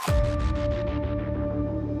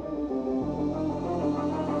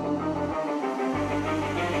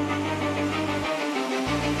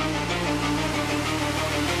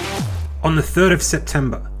On the 3rd of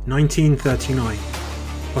September 1939,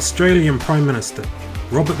 Australian Prime Minister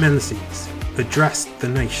Robert Menzies addressed the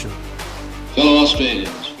nation. Fellow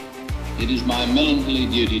Australians, it is my melancholy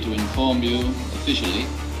duty to inform you officially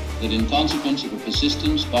that in consequence of a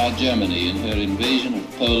persistence by Germany in her invasion of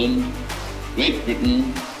Poland, Great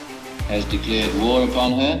Britain has declared war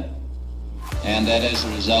upon her, and that as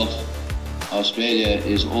a result, Australia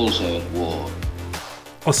is also at war.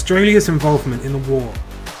 Australia's involvement in the war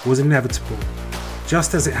was inevitable,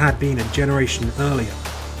 just as it had been a generation earlier.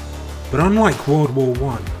 But unlike World War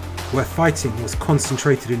I, where fighting was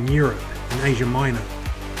concentrated in Europe and Asia Minor,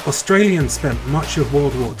 Australians spent much of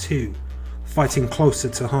World War II fighting closer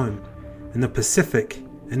to home, in the Pacific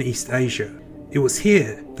and East Asia. It was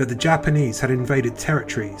here that the Japanese had invaded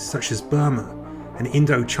territories such as Burma and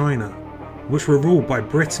Indochina, which were ruled by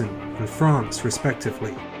Britain and France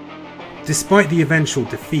respectively. Despite the eventual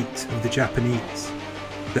defeat of the Japanese,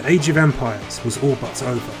 the Age of Empires was all but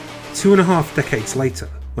over. 2.5 decades later,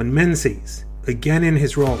 when Menzies, again in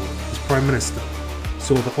his role as Prime Minister,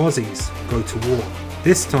 saw the Aussies go to war.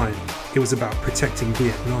 This time, it was about protecting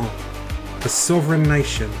Vietnam, a sovereign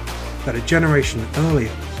nation that a generation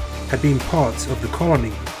earlier had been part of the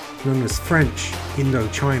colony known as French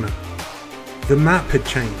Indochina. The map had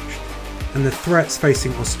changed, and the threats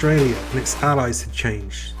facing Australia and its allies had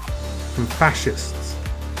changed, from fascists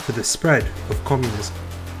to the spread of communism.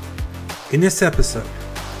 In this episode,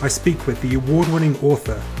 I speak with the award-winning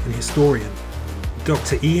author and historian,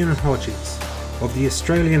 Dr. Ian Hodges of the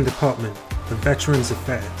Australian Department of Veterans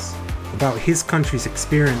Affairs, about his country's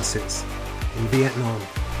experiences in Vietnam.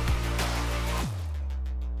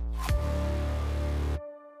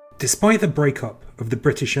 Despite the breakup of the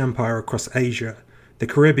British Empire across Asia, the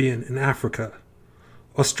Caribbean and Africa,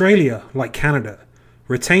 Australia, like Canada,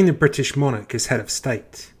 retained the British monarch as head of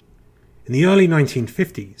state. In the early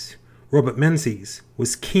 1950s, Robert Menzies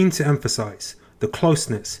was keen to emphasise the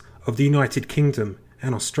closeness of the United Kingdom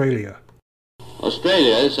and Australia.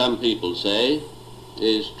 Australia, some people say,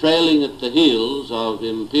 is trailing at the heels of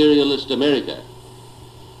imperialist America.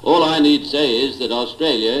 All I need say is that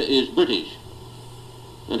Australia is British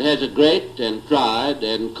and has a great and tried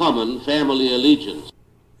and common family allegiance.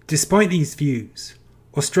 Despite these views,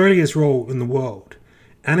 Australia's role in the world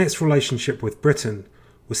and its relationship with Britain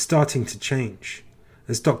was starting to change,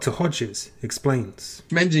 as Dr. Hodges explains.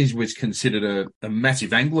 Menzies was considered a massive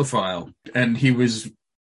Anglophile, and he was,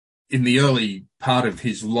 in the early part of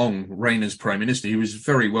his long reign as Prime Minister, he was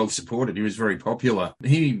very well supported, he was very popular.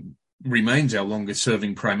 He remains our longest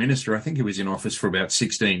serving Prime Minister. I think he was in office for about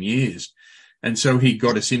 16 years. And so he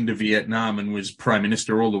got us into Vietnam and was Prime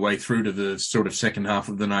Minister all the way through to the sort of second half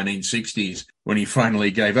of the 1960s when he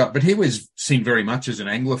finally gave up. But he was seen very much as an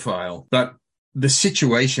Anglophile. But the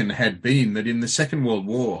situation had been that in the Second World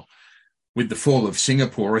War, with the fall of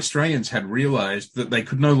Singapore, Australians had realised that they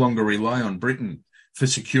could no longer rely on Britain for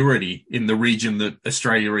security in the region that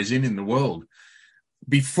Australia is in the world.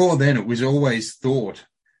 Before then, it was always thought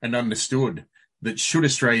and understood that should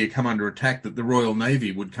Australia come under attack, that the Royal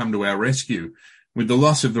Navy would come to our rescue. With the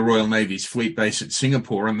loss of the Royal Navy's fleet base at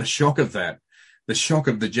Singapore and the shock of that, the shock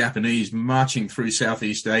of the Japanese marching through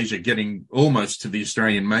Southeast Asia, getting almost to the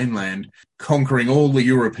Australian mainland, conquering all the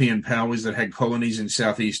European powers that had colonies in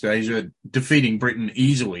Southeast Asia, defeating Britain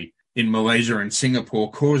easily in Malaysia and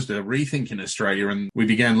Singapore, caused a rethink in Australia. And we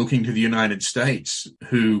began looking to the United States,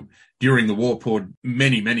 who during the war poured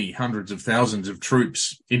many hundreds of thousands of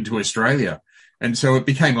troops into Australia. And so it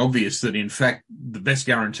became obvious that, in fact, the best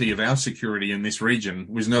guarantee of our security in this region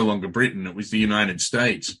was no longer Britain, it was the United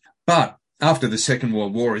States. But after the Second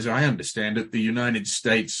World War, as I understand it, the United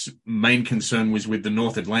States' main concern was with the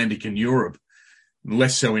North Atlantic and Europe,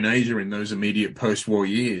 less so in Asia in those immediate post-war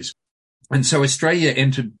years. And so Australia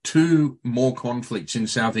entered two more conflicts in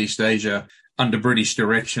Southeast Asia under British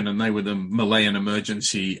direction, and they were the Malayan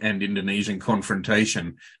Emergency and Indonesian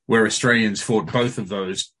confrontation, where Australians fought both of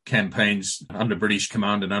those campaigns under British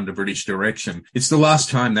command and under British direction. It's the last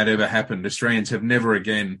time that ever happened. Australians have never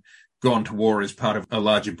again gone to war as part of a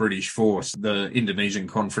larger British force. The Indonesian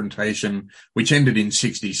confrontation, which ended in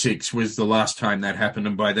 1966, was the last time that happened,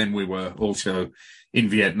 and by then we were also in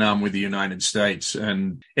Vietnam with the United States.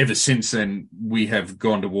 And ever since then, we have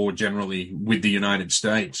gone to war generally with the United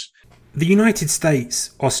States. The United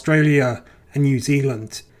States, Australia and New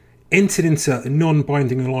Zealand entered into a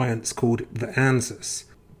non-binding alliance called the ANZUS.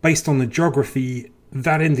 Based on the geography,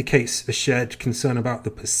 that indicates a shared concern about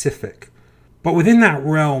the Pacific. But within that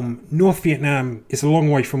realm, North Vietnam is a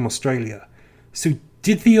long way from Australia. So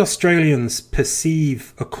did the Australians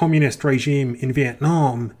perceive a communist regime in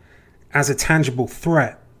Vietnam as a tangible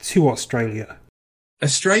threat to Australia?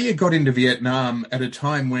 Australia got into Vietnam at a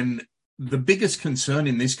time when the biggest concern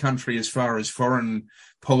in this country as far as foreign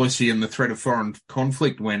policy and the threat of foreign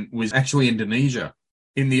conflict went was actually Indonesia.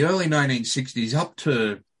 In the early 1960s, up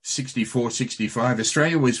to 64, 65,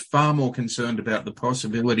 Australia was far more concerned about the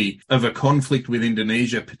possibility of a conflict with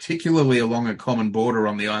Indonesia, particularly along a common border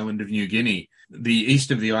on the island of New Guinea. The east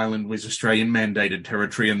of the island was Australian-mandated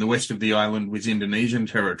territory and the west of the island was Indonesian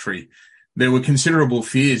territory. There were considerable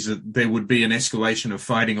fears that there would be an escalation of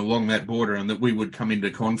fighting along that border and that we would come into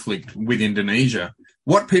conflict with Indonesia.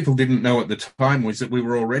 What people didn't know at the time was that we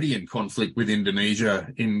were already in conflict with Indonesia,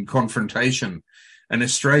 in confrontation, and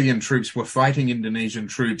Australian troops were fighting Indonesian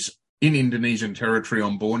troops in Indonesian territory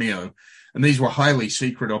on Borneo. And these were highly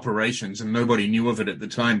secret operations and nobody knew of it at the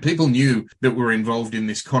time. People knew that we were involved in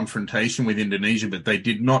this confrontation with Indonesia, but they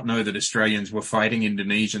did not know that Australians were fighting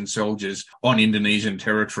Indonesian soldiers on Indonesian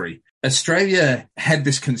territory. Australia had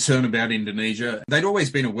this concern about Indonesia. They'd always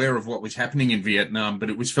been aware of what was happening in Vietnam, but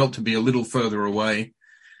it was felt to be a little further away.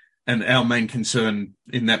 And our main concern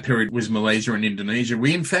in that period was Malaysia and Indonesia.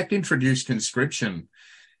 We, in fact, introduced conscription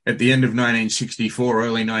at the end of 1964,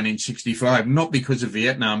 early 1965, not because of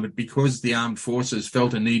Vietnam, but because the armed forces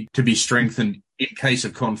felt a need to be strengthened in case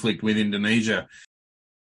of conflict with Indonesia.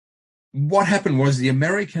 What happened was the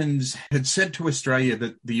Americans had said to Australia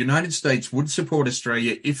that the United States would support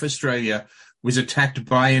Australia if Australia was attacked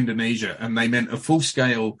by Indonesia, and they meant a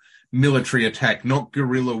full-scale military attack, not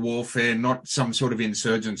guerrilla warfare, not some sort of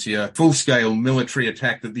insurgency, a full-scale military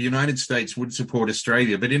attack, that the United States would support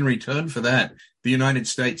Australia. But in return for that, the United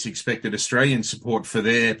States expected Australian support for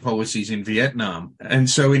their policies in Vietnam. And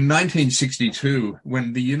so in 1962,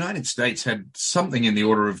 when the United States had something in the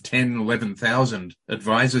order of 10, 11,000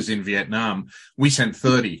 advisors in Vietnam, we sent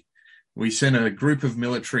 30. We sent a group of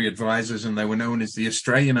military advisors, and they were known as the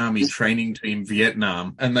Australian Army Training Team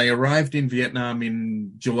Vietnam. And they arrived in Vietnam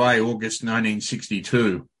in July, August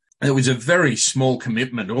 1962. It was a very small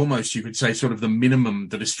commitment, almost you could say sort of the minimum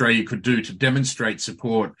that Australia could do to demonstrate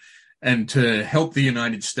support and to help the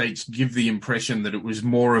United States give the impression that it was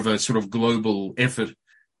more of a sort of global effort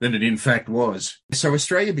than it in fact was. So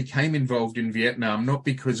Australia became involved in Vietnam, not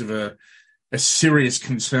because of a serious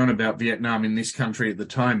concern about Vietnam in this country at the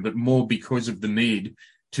time, but more because of the need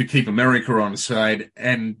to keep America on side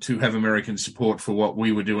and to have American support for what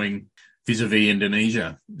we were doing vis-a-vis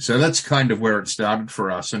Indonesia. So that's kind of where it started for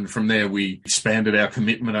us. And from there, we expanded our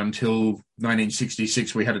commitment until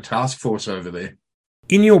 1966. We had a task force over there.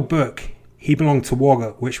 In your book, He Belonged to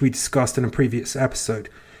Wagga, which we discussed in a previous episode,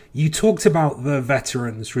 you talked about the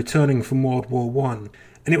veterans returning from World War I.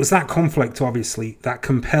 And it was that conflict, obviously, that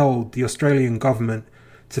compelled the Australian government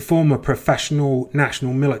to form a professional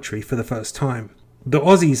national military for the first time. The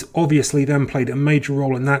Aussies obviously then played a major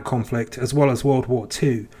role in that conflict, as well as World War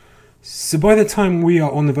II. So by the time we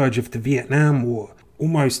are on the verge of the Vietnam War,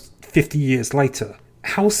 almost 50 years later,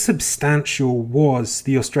 how substantial was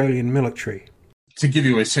the Australian military? To give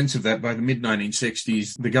you a sense of that, by the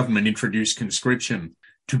mid-1960s, the government introduced conscription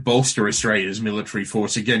to bolster Australia's military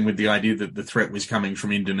force, again with the idea that the threat was coming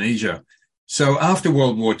from Indonesia. So after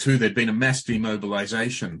World War II, there'd been a mass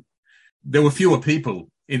demobilisation. There were fewer people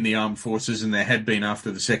in the armed forces than there had been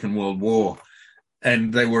after the Second World War,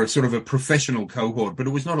 and they were sort of a professional cohort, but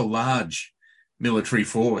it was not a large military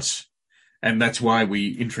force. And that's why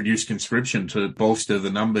we introduced conscription, to bolster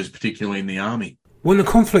the numbers, particularly in the army. When the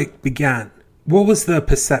conflict began, what was the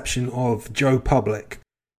perception of Joe Public?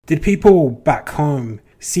 Did people back home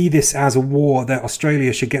see this as a war that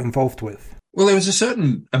Australia should get involved with? Well, there was a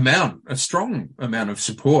certain amount, a strong amount of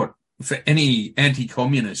support for any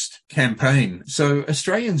anti-communist campaign. So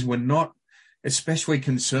Australians were not especially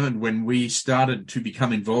concerned when we started to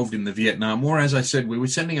become involved in the Vietnam War. As I said, we were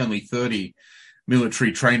sending only 30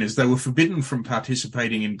 military trainers. They were forbidden from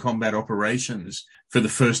participating in combat operations for the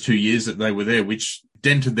first 2 years that they were there, which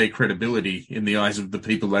dented their credibility in the eyes of the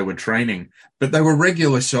people they were training. But they were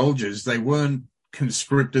regular soldiers. They weren't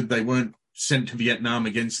conscripted. They weren't sent to Vietnam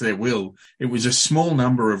against their will. It was a small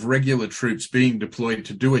number of regular troops being deployed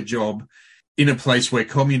to do a job in a place where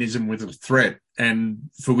communism was a threat, and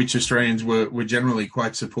for which Australians were generally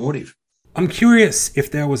quite supportive. I'm curious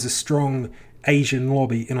if there was a strong Asian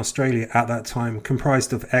lobby in Australia at that time,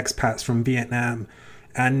 comprised of expats from Vietnam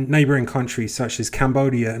and neighbouring countries such as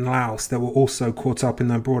Cambodia and Laos that were also caught up in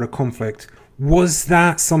the broader conflict. Was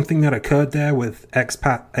that something that occurred there with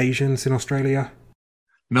expat Asians in Australia?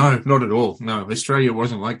 No, not at all. No, Australia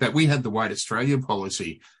wasn't like that. We had the White Australia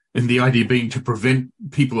policy, and the idea being to prevent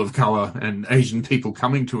people of colour and Asian people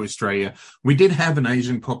coming to Australia. We did have an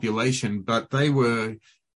Asian population, but they were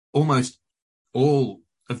almost all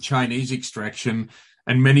of Chinese extraction,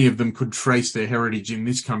 and many of them could trace their heritage in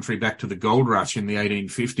this country back to the gold rush in the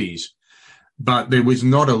 1850s. But there was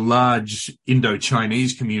not a large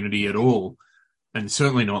Indo-Chinese community at all, and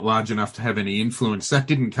certainly not large enough to have any influence. That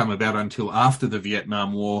didn't come about until after the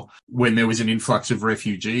Vietnam War, when there was an influx of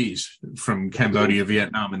refugees from Cambodia,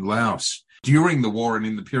 Vietnam, and Laos. During the war and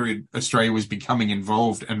in the period Australia was becoming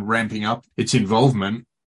involved and ramping up its involvement,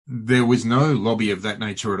 there was no lobby of that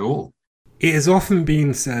nature at all. It has often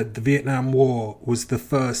been said the Vietnam War was the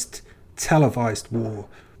first televised war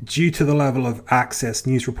due to the level of access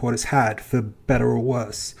news reporters had, for better or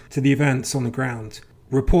worse, to the events on the ground.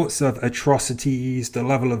 Reports of atrocities, the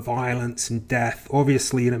level of violence and death,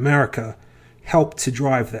 obviously in America, helped to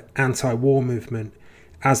drive the anti-war movement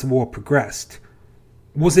as the war progressed.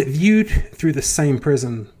 Was it viewed through the same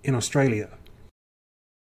prism in Australia?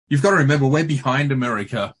 You've got to remember, we're behind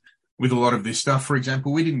America with a lot of this stuff. For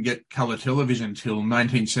example, we didn't get colour television till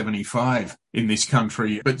 1975 in this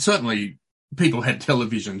country, but certainly people had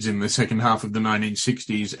televisions in the second half of the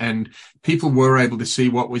 1960s, and people were able to see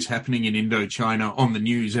what was happening in Indochina on the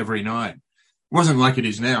news every night. It wasn't like it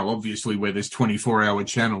is now, obviously, where there's 24-hour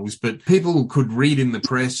channels, but people could read in the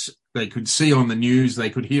press, they could see on the news, they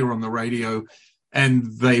could hear on the radio, and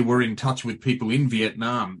they were in touch with people in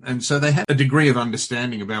Vietnam. And so they had a degree of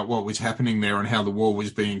understanding about what was happening there and how the war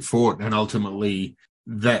was being fought, and ultimately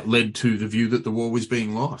that led to the view that the war was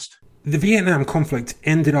being lost. The Vietnam conflict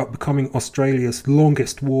ended up becoming Australia's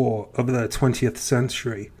longest war of the 20th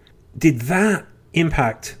century. Did that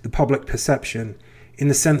impact the public perception in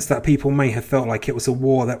the sense that people may have felt like it was a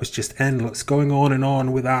war that was just endless, going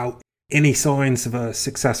on without any signs of a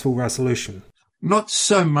successful resolution? Not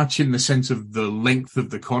so much in the sense of the length of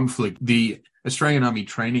the conflict. The Australian Army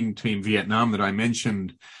Training Team Vietnam that I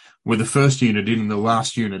mentioned were the first unit in and the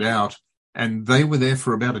last unit out, and they were there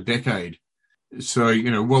for about a decade. So,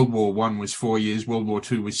 World War I was 4 years, World War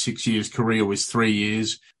II was 6 years, Korea was 3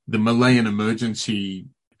 years. The Malayan emergency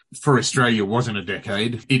for Australia wasn't a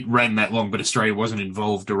decade. It ran that long, but Australia wasn't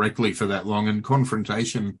involved directly for that long, and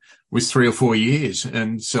confrontation was 3 or 4 years.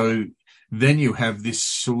 And so then you have this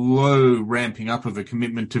slow ramping up of a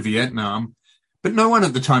commitment to Vietnam. But no one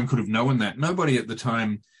at the time could have known that. Nobody at the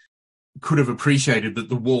time could have appreciated that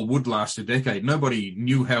the war would last a decade. Nobody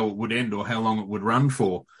knew how it would end or how long it would run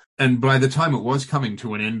for. And by the time it was coming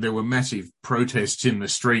to an end, there were massive protests in the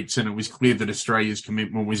streets, and it was clear that Australia's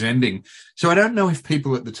commitment was ending. So I don't know if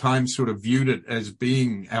people at the time sort of viewed it as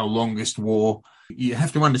being our longest war. You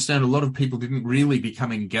have to understand, a lot of people didn't really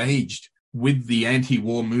become engaged with the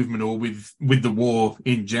anti-war movement or with the war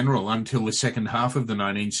in general until the second half of the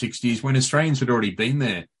 1960s, when Australians had already been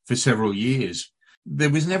there for several years.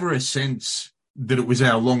 There was never a sense that it was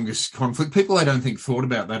our longest conflict. People, I don't think, thought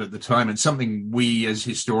about that at the time. It's something we as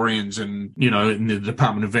historians and, in the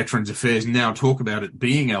Department of Veterans Affairs now talk about it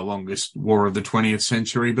being our longest war of the 20th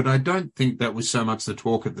century, but I don't think that was so much the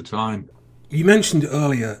talk at the time. You mentioned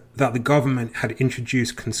earlier that the government had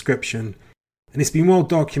introduced conscription, and it's been well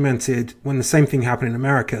documented when the same thing happened in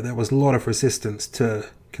America, there was a lot of resistance to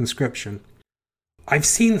conscription. I've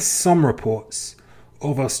seen some reports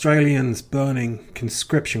of Australians burning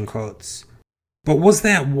conscription cards. But was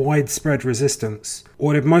there widespread resistance,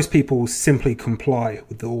 or did most people simply comply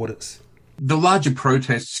with the orders? The larger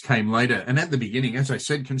protests came later, and at the beginning, as I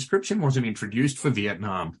said, conscription wasn't introduced for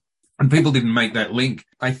Vietnam, and people didn't make that link.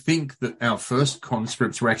 I think that our first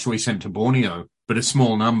conscripts were actually sent to Borneo, but a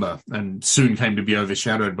small number, and soon came to be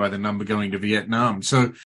overshadowed by the number going to Vietnam.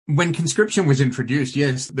 So when conscription was introduced,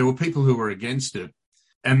 yes, there were people who were against it,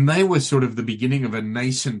 and they were sort of the beginning of a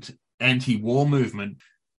nascent anti-war movement.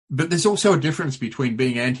 But there's also a difference between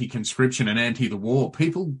being anti-conscription and anti-the war.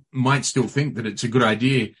 People might still think that it's a good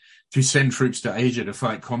idea to send troops to Asia to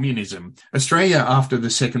fight communism. Australia, after the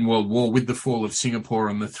Second World War, with the fall of Singapore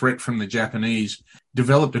and the threat from the Japanese,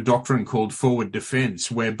 developed a doctrine called forward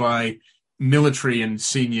defence, whereby military and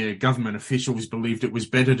senior government officials believed it was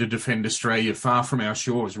better to defend Australia far from our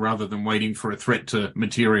shores rather than waiting for a threat to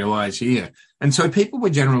materialise here. And so people were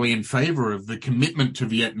generally in favour of the commitment to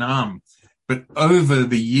Vietnam. But over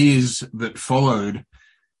the years that followed,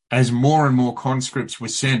 as more and more conscripts were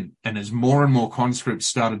sent and as more and more conscripts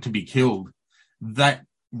started to be killed, that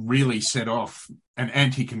really set off an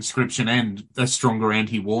anti-conscription and a stronger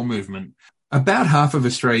anti-war movement. About half of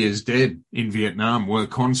Australia's dead in Vietnam were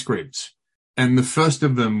conscripts, and the first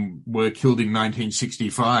of them were killed in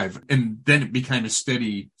 1965, and then it became a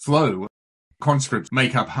steady flow. Conscripts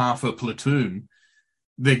make up half a platoon.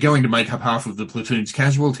 They're going to make up half of the platoon's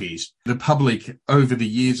casualties. The public, over the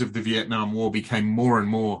years of the Vietnam War, became more and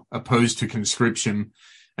more opposed to conscription,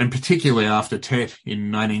 and particularly after Tet in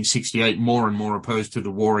 1968, more and more opposed to the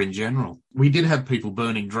war in general. We did have people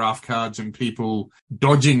burning draft cards and people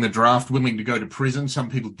dodging the draft, willing to go to prison. Some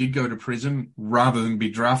people did go to prison rather than be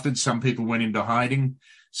drafted. Some people went into hiding.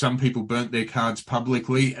 Some people burnt their cards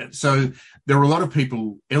publicly. So there were a lot of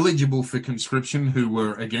people eligible for conscription who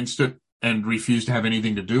were against it and refused to have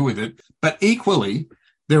anything to do with it. But equally,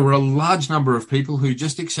 there were a large number of people who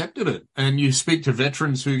just accepted it. And you speak to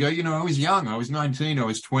veterans who go, I was young, I was 19, I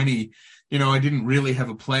was 20, I didn't really have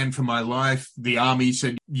a plan for my life. The army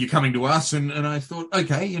said, you're coming to us. And I thought,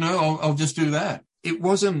 okay, I'll just do that. It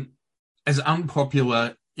wasn't as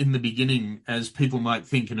unpopular in the beginning as people might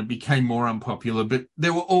think, and it became more unpopular. But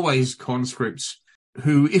there were always conscripts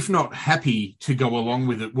who, if not happy to go along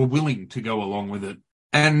with it, were willing to go along with it.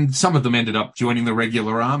 And some of them ended up joining the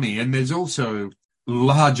regular army. And there's also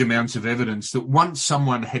large amounts of evidence that once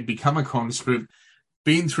someone had become a conscript,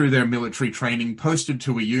 been through their military training, posted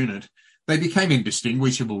to a unit, they became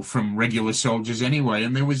indistinguishable from regular soldiers anyway.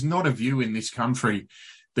 And there was not a view in this country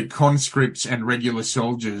that conscripts and regular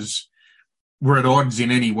soldiers were at odds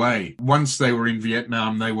in any way. Once they were in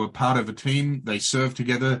Vietnam, they were part of a team, they served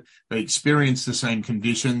together, they experienced the same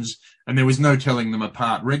conditions, and there was no telling them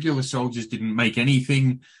apart. Regular soldiers didn't make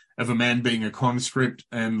anything of a man being a conscript,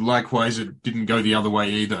 and likewise it didn't go the other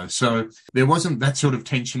way either. So there wasn't that sort of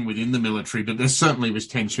tension within the military, but there certainly was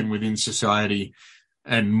tension within society,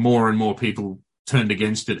 and more people turned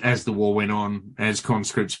against it as the war went on, as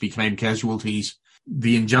conscripts became casualties.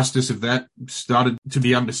 The injustice of that started to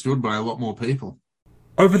be understood by a lot more people.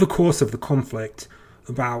 Over the course of the conflict,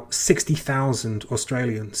 about 60,000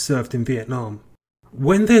 Australians served in Vietnam.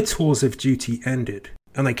 When their tours of duty ended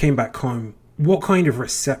and they came back home, what kind of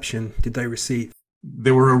reception did they receive?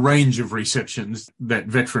 There were a range of receptions that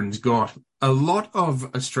veterans got. A lot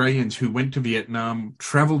of Australians who went to Vietnam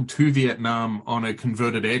travelled to Vietnam on a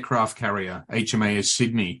converted aircraft carrier, HMAS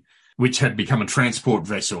Sydney, which had become a transport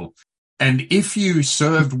vessel. And if you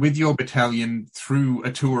served with your battalion through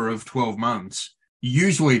a tour of 12 months,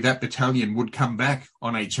 usually that battalion would come back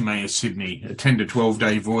on HMAS Sydney, a 10 to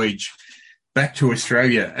 12-day voyage back to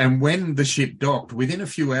Australia. And when the ship docked, within a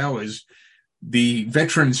few hours, the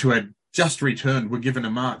veterans who had just returned were given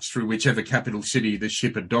a march through whichever capital city the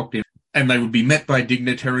ship had docked in. And they would be met by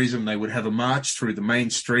dignitaries and they would have a march through the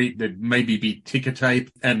main street. There'd maybe be ticker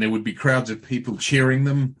tape and there would be crowds of people cheering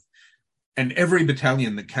them. And every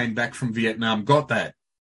battalion that came back from Vietnam got that.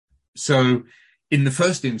 So in the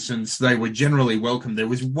first instance, they were generally welcome. There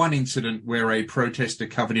was one incident where a protester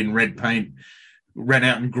covered in red paint ran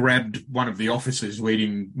out and grabbed one of the officers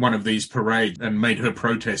leading one of these parades and made her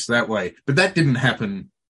protest that way. But that didn't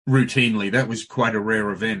happen routinely. That was quite a rare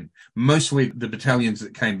event. Mostly the battalions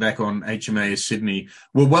that came back on HMAS Sydney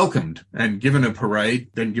were welcomed and given a parade,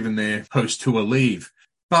 then given their post-tour leave.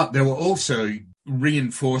 But there were also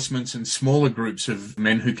reinforcements and smaller groups of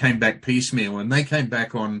men who came back piecemeal, and they came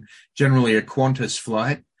back on generally a Qantas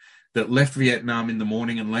flight that left Vietnam in the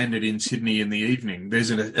morning and landed in Sydney in the evening. There's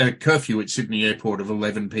a curfew at Sydney Airport of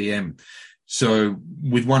 11 p.m. So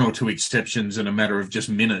with one or two exceptions in a matter of just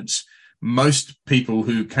minutes, most people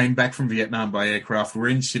who came back from Vietnam by aircraft were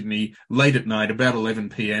in Sydney late at night, about 11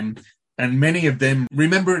 p.m., and many of them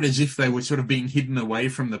remember it as if they were sort of being hidden away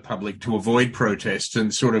from the public to avoid protests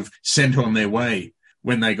and sort of sent on their way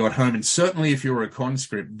when they got home. And certainly if you were a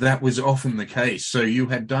conscript, that was often the case. So you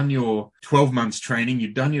had done your 12 months training,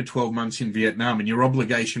 you'd done your 12 months in Vietnam, and your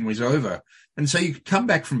obligation was over. And so you could come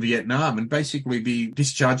back from Vietnam and basically be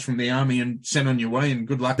discharged from the army and sent on your way, and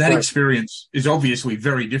good luck. That experience is obviously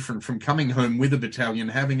very different from coming home with a battalion,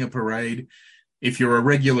 having a parade, if you're a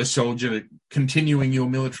regular soldier, continuing your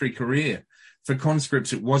military career. For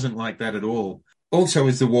conscripts, it wasn't like that at all. Also,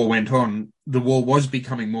 as the war went on, the war was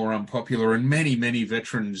becoming more unpopular, and many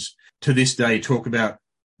veterans to this day talk about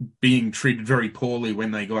being treated very poorly when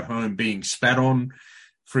they got home, being spat on,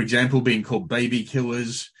 for example, being called baby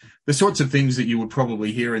killers, the sorts of things that you would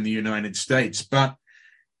probably hear in the United States. But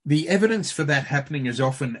the evidence for that happening as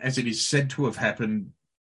often as it is said to have happened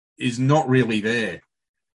is not really there.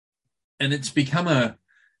 And it's become a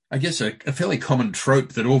fairly common trope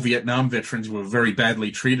that all Vietnam veterans were very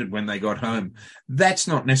badly treated when they got home. That's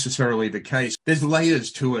not necessarily the case. There's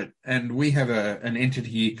layers to it. And we have an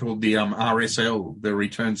entity called the RSL, the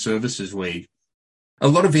Return Services League. A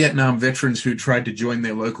lot of Vietnam veterans who tried to join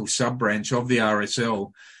their local sub-branch of the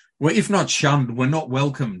RSL were, if not shunned, were not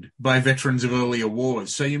welcomed by veterans of earlier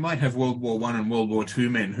wars. So you might have World War I and World War II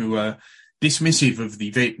men who are dismissive of the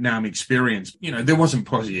Vietnam experience. There wasn't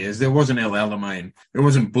Pozieres, there wasn't El Alamein, there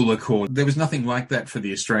wasn't Bullecourt. There was nothing like that for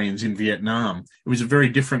the Australians in Vietnam. It was a very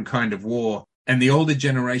different kind of war. And the older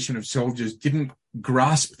generation of soldiers didn't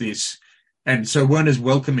grasp this, and so weren't as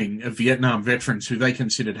welcoming of Vietnam veterans who they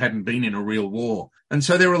considered hadn't been in a real war. And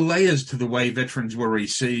so there are layers to the way veterans were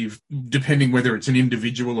received, depending whether it's an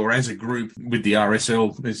individual or as a group, with the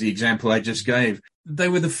RSL as the example I just gave. They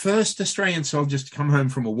were the first Australian soldiers to come home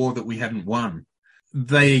from a war that we hadn't won.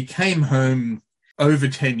 They came home over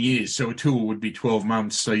 10 years, so a tour would be 12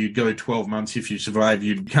 months, so you'd go 12 months. If you survived,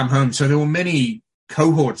 you'd come home. So there were many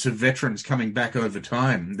cohorts of veterans coming back over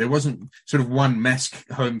time. There wasn't sort of one mass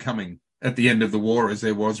homecoming at the end of the war as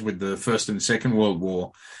there was with the First and Second World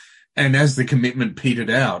War. And as the commitment petered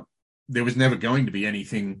out, there was never going to be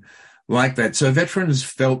anything like that. So veterans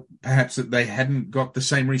felt perhaps that they hadn't got the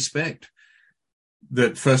same respect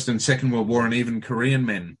that First and Second World War and even Korean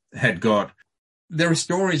men had got. There are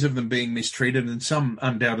stories of them being mistreated, and some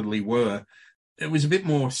undoubtedly were. It was a bit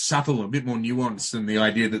more subtle, a bit more nuanced than the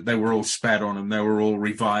idea that they were all spat on and they were all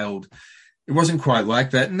reviled. It wasn't quite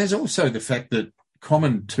like that. And there's also the fact that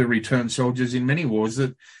common to returned soldiers in many wars,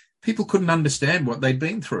 that people couldn't understand what they'd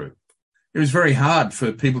been through. It was very hard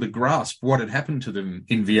for people to grasp what had happened to them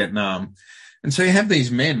in Vietnam. And so you have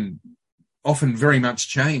these men, often very much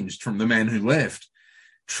changed from the man who left,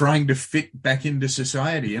 trying to fit back into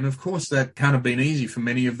society. And of course, that can't have been easy for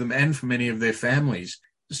many of them and for many of their families.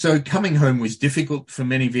 So coming home was difficult for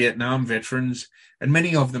many Vietnam veterans, and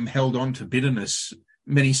many of them held on to bitterness,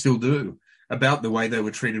 many still do, about the way they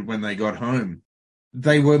were treated when they got home.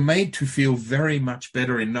 They were made to feel very much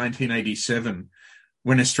better in 1987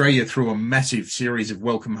 when Australia threw a massive series of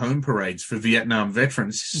welcome home parades for Vietnam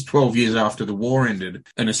veterans. This is 12 years after the war ended,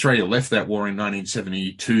 and Australia left that war in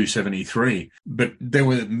 1972-73. But there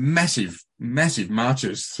were massive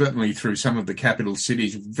marches, certainly through some of the capital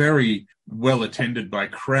cities, very well attended by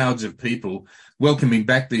crowds of people, welcoming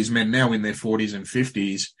back these men now in their 40s and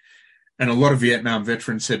 50s. And a lot of Vietnam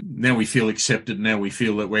veterans said, now we feel accepted, now we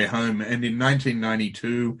feel that we're home. And in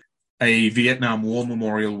 1992, a Vietnam War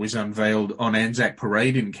Memorial was unveiled on Anzac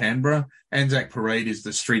Parade in Canberra. Anzac Parade is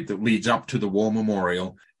the street that leads up to the War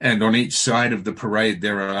Memorial. And on each side of the parade,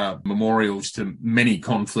 there are memorials to many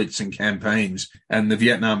conflicts and campaigns. And the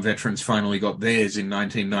Vietnam veterans finally got theirs in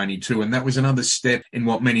 1992. And that was another step in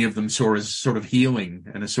what many of them saw as sort of healing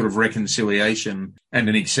and a sort of reconciliation and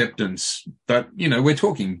an acceptance. But, you know, we're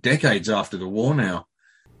talking decades after the war now.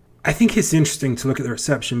 I think it's interesting to look at the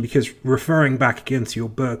reception, because referring back again to your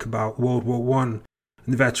book about World War I and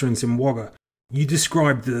the veterans in Wagga, you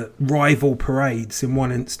described the rival parades in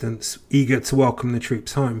one instance, eager to welcome the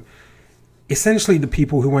troops home. Essentially, the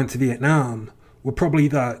people who went to Vietnam were probably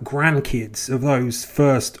the grandkids of those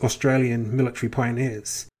first Australian military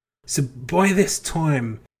pioneers. So by this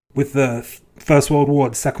time, with the First World War,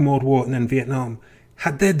 the Second World War, and then Vietnam,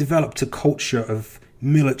 had there developed a culture of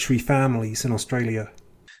military families in Australia?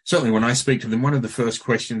 Certainly when I speak to them, one of the first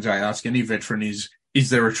questions I ask any veteran is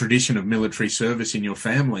there a tradition of military service in your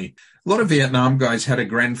family? A lot of Vietnam guys had a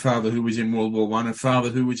grandfather who was in World War I, a father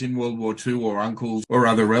who was in World War II, or uncles or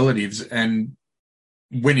other relatives, and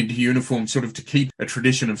went into uniform sort of to keep a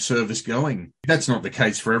tradition of service going. That's not the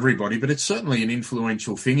case for everybody, but it's certainly an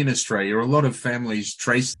influential thing in Australia. A lot of families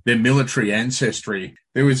trace their military ancestry.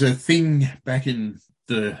 There was a thing back in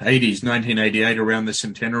the 80s, 1988, around the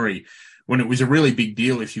centenary, when it was a really big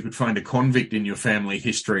deal if you could find a convict in your family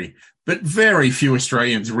history. But very few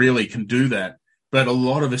Australians really can do that. But a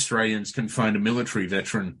lot of Australians can find a military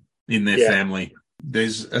veteran in their family.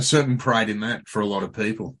 There's a certain pride in that for a lot of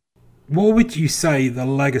people. What would you say the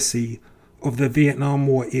legacy of the Vietnam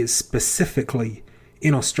War is specifically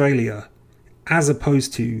in Australia, as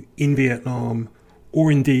opposed to in Vietnam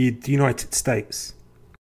or indeed the United States?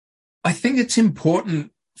 I think it's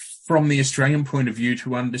important from the Australian point of view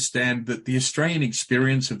to understand that the Australian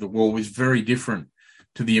experience of the war was very different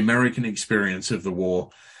to the American experience of the war.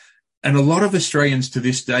 And a lot of Australians to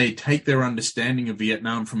this day take their understanding of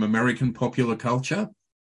Vietnam from American popular culture.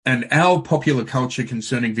 And our popular culture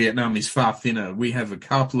concerning Vietnam is far thinner. We have a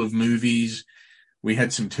couple of movies. We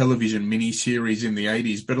had some television miniseries in the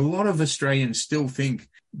 80s, but a lot of Australians still think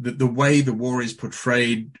that the way the war is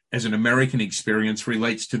portrayed as an American experience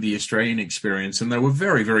relates to the Australian experience, and they were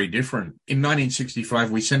very, very different. In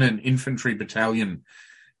 1965, we sent an infantry battalion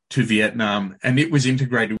to Vietnam, and it was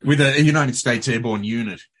integrated with a United States Airborne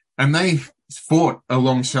unit, and they fought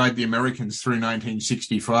alongside the Americans through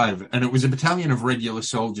 1965, and it was a battalion of regular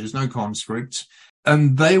soldiers, no conscripts,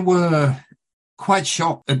 and they were quite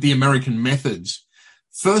shocked at the American methods.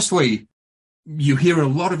 Firstly, you hear a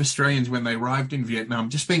lot of Australians when they arrived in Vietnam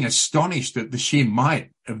just being astonished at the sheer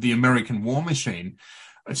might of the American war machine.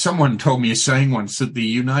 Someone told me a saying once that the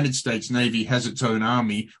United States Navy has its own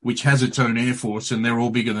army, which has its own air force, and they're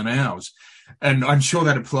all bigger than ours. And I'm sure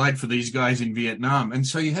that applied for these guys in Vietnam. And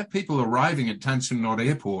so you have people arriving at Tan Son Nhut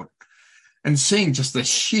Airport and seeing just the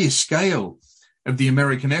sheer scale of the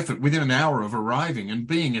American effort within an hour of arriving and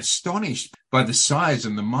being astonished by the size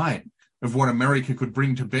and the might of what America could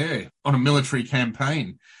bring to bear on a military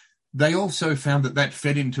campaign. They also found that that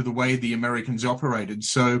fed into the way the Americans operated.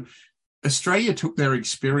 So Australia took their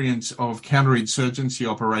experience of counterinsurgency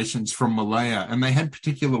operations from Malaya, and they had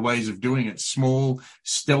particular ways of doing it. Small,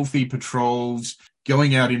 stealthy patrols,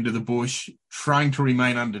 going out into the bush, trying to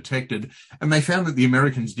remain undetected. And they found that the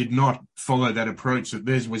Americans did not follow that approach, that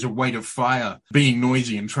theirs was a weight of fire, being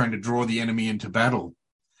noisy and trying to draw the enemy into battle.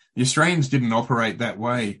 The Australians didn't operate that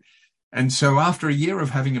way. And so after a year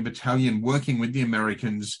of having a battalion working with the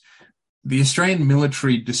Americans, the Australian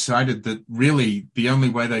military decided that really the only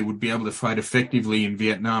way they would be able to fight effectively in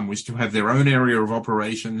Vietnam was to have their own area of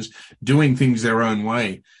operations, doing things their own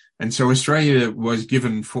way. And so Australia was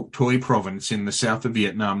given Phuoc Toi province in the south of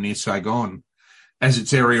Vietnam near Saigon as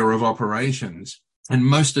its area of operations. And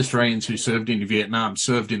most Australians who served in Vietnam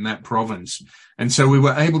served in that province. And so we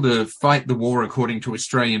were able to fight the war according to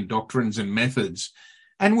Australian doctrines and methods,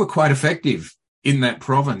 and were quite effective in that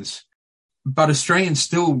province. But Australians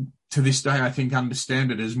still, to this day, I think,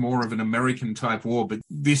 understand it as more of an American-type war. But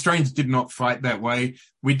the Australians did not fight that way.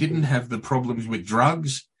 We didn't have the problems with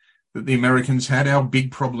drugs that the Americans had. Our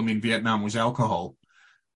big problem in Vietnam was alcohol,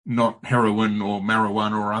 not heroin or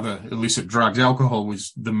marijuana or other illicit drugs. Alcohol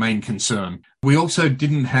was the main concern. We also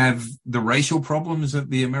didn't have the racial problems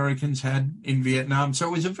that the Americans had in Vietnam. So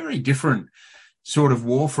it was a very different sort of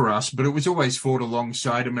war for us, but it was always fought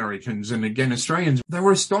alongside Americans. And again, Australians, they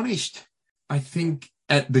were astonished, I think,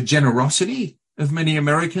 at the generosity of many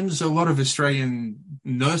Americans. A lot of Australian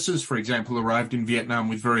nurses, for example, arrived in Vietnam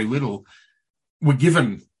with very little, were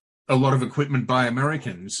given a lot of equipment by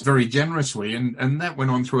Americans very generously, and that went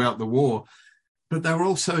on throughout the war. But they were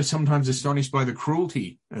also sometimes astonished by the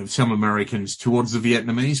cruelty of some Americans towards the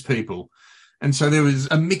Vietnamese people. And so there was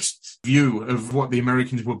a mixed view of what the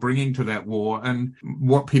Americans were bringing to that war, and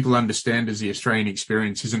what people understand as the Australian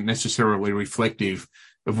experience isn't necessarily reflective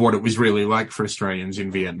of what it was really like for Australians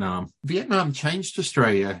in Vietnam. Vietnam changed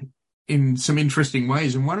Australia in some interesting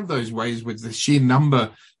ways, and one of those ways was the sheer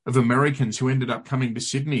number of Americans who ended up coming to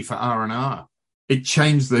Sydney for R&R. It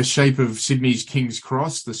changed the shape of Sydney's King's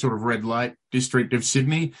Cross, the sort of red light district of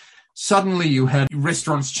Sydney. Suddenly you had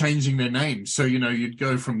restaurants changing their names. So, you'd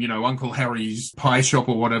go from, Uncle Harry's pie shop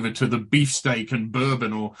or whatever to the beefsteak and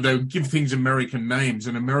bourbon, or they would give things American names,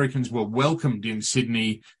 and Americans were welcomed in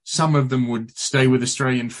Sydney. Some of them would stay with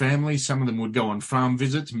Australian families. Some of them would go on farm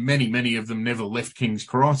visits. Many of them never left King's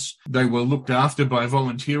Cross. They were looked after by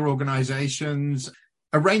volunteer organisations.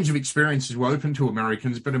 A range of experiences were open to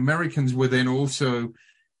Americans, but Americans were then also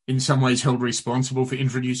in some ways held responsible for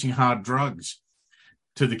introducing hard drugs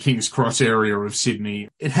to the King's Cross area of Sydney.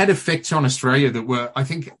 It had effects on Australia that were, I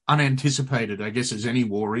think, unanticipated, I guess, as any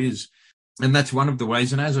war is. And that's one of the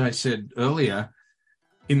ways. And as I said earlier,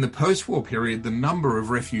 in the post-war period, the number of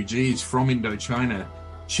refugees from Indochina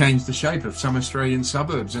changed the shape of some Australian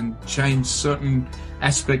suburbs and changed certain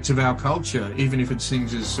aspects of our culture, even if it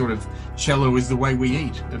seems as sort of shallow as the way we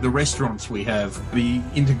eat, the restaurants we have, the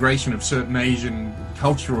integration of certain Asian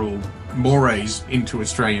cultural mores into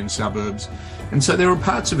Australian suburbs. And so there are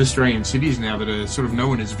parts of Australian cities now that are sort of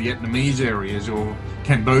known as Vietnamese areas or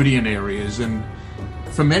Cambodian areas. And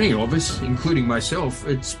for many of us, including myself,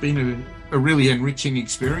 it's been a really enriching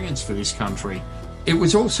experience for this country. It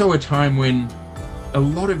was also a time when a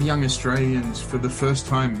lot of young Australians, for the first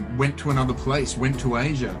time, went to another place, went to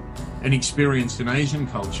Asia, and experienced an Asian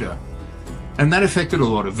culture. And that affected a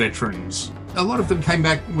lot of veterans. A lot of them came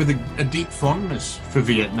back with a deep fondness for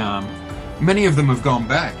Vietnam. Many of them have gone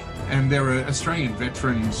back, and there are Australian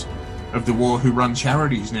veterans of the war who run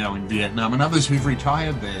charities now in Vietnam, and others who've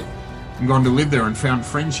retired there and gone to live there and found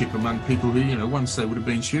friendship among people who, once they would have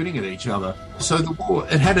been shooting at each other. So the war,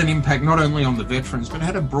 it had an impact not only on the veterans, but it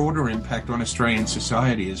had a broader impact on Australian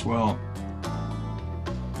society as well.